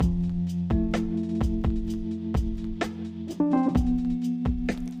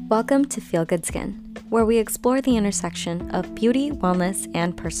Welcome to Feel Good Skin, where we explore the intersection of beauty, wellness,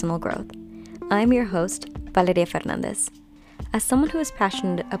 and personal growth. I'm your host, Valeria Fernandez. As someone who is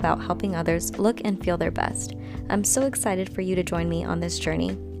passionate about helping others look and feel their best, I'm so excited for you to join me on this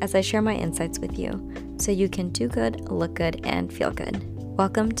journey as I share my insights with you, so you can do good, look good, and feel good.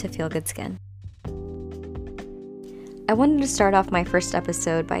 Welcome to Feel Good Skin. I wanted to start off my first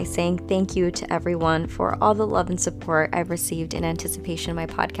episode by saying thank you to everyone for all the love and support I've received in anticipation of my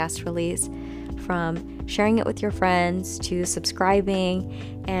podcast release, from sharing it with your friends to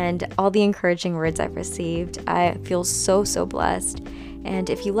subscribing and all the encouraging words I've received. I feel so blessed. And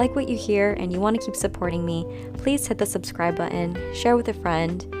if you like what you hear and you want to keep supporting me, please hit the subscribe button, share with a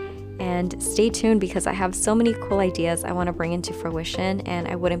friend, and stay tuned because I have so many cool ideas I want to bring into fruition, and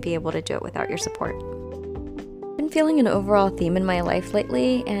I wouldn't be able to do it without your support. I've been feeling an overall theme in my life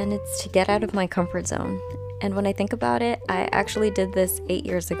lately, and it's to get out of my comfort zone. And when I think about it, I actually did this 8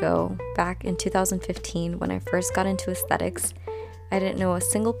 years ago, back in 2015 when I first got into aesthetics. I didn't know a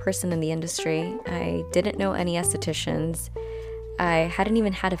single person in the industry. I didn't know any estheticians. I hadn't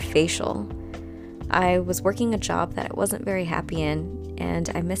even had a facial. I was working a job that I wasn't very happy in, and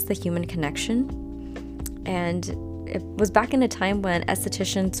I missed the human connection. And it was back in a time when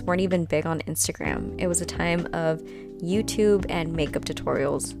estheticians weren't even big on Instagram. It was a time of YouTube and makeup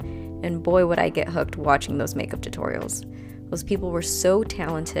tutorials. And boy, would I get hooked watching those makeup tutorials. Those people were so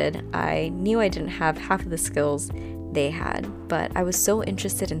talented. I knew I didn't have half of the skills they had, but I was so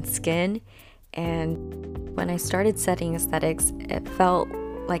interested in skin. And when I started studying aesthetics, it felt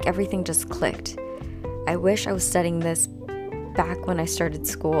like everything just clicked. I wish I was studying this back when I started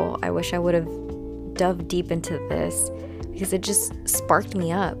school. I wish I would have dove deep into this because it just sparked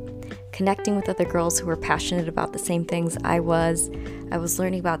me up. Connecting with other girls who were passionate about the same things I was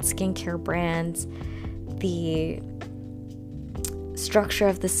learning about skincare brands, the structure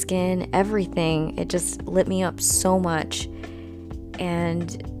of the skin, everything. It just lit me up so much.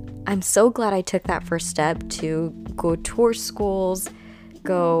 And I'm so glad I took that first step to go tour schools,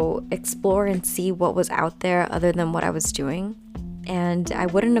 go explore and see what was out there other than what I was doing. And I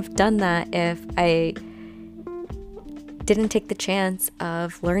wouldn't have done that if I didn't take the chance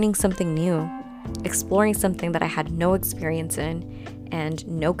of learning something new, exploring something that I had no experience in and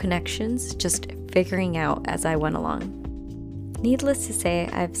no connections, just figuring out as I went along. Needless to say,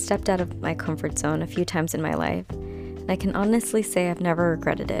 I've stepped out of my comfort zone a few times in my life, and I can honestly say I've never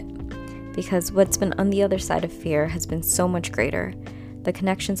regretted it, because what's been on the other side of fear has been so much greater. The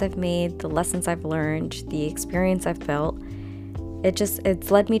connections I've made, the lessons I've learned, the experience I've built,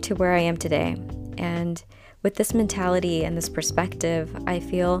 it's led me to where I am today. And with this mentality and this perspective, I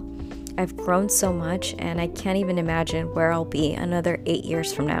feel I've grown so much, and I can't even imagine where I'll be another 8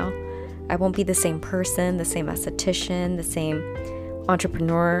 years from now. I won't be the same person, the same esthetician, the same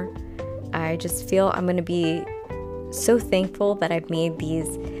entrepreneur. I just feel I'm going to be so thankful that I've made these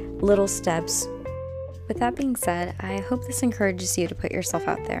little steps. With that being said, I hope this encourages you to put yourself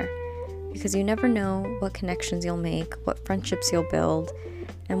out there, because you never know what connections you'll make, what friendships you'll build,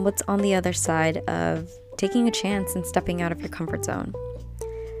 and what's on the other side of taking a chance and stepping out of your comfort zone.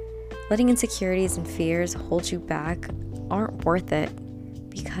 Letting insecurities and fears hold you back aren't worth it,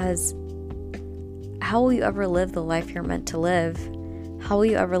 because how will you ever live the life you're meant to live? How will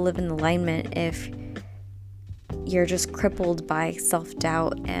you ever live in alignment if you're just crippled by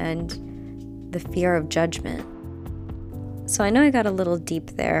self-doubt and the fear of judgment? So I know I got a little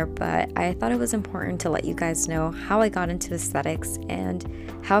deep there, but I thought it was important to let you guys know how I got into aesthetics and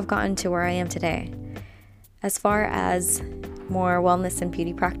how I've gotten to where I am today. As far as more wellness and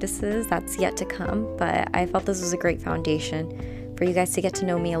beauty practices, that's yet to come, but I felt this was a great foundation for you guys to get to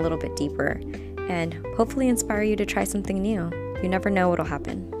know me a little bit deeper and hopefully inspire you to try something new. You never know what'll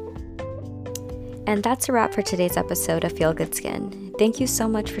happen. And that's a wrap for today's episode of Feel Good Skin. Thank you so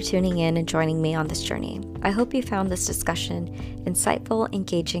much for tuning in and joining me on this journey. I hope you found this discussion insightful,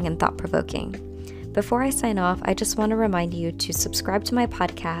 engaging, and thought-provoking. Before I sign off, I just want to remind you to subscribe to my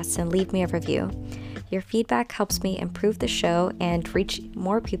podcast and leave me a review. Your feedback helps me improve the show and reach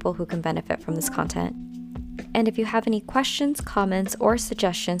more people who can benefit from this content. And if you have any questions, comments, or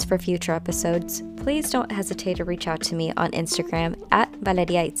suggestions for future episodes, please don't hesitate to reach out to me on Instagram at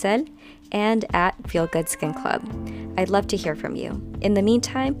Valeria Itzel and at Feel Good Skin Club. I'd love to hear from you. In the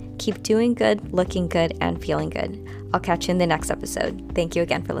meantime, keep doing good, looking good, and feeling good. I'll catch you in the next episode. Thank you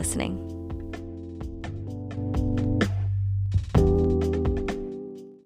again for listening.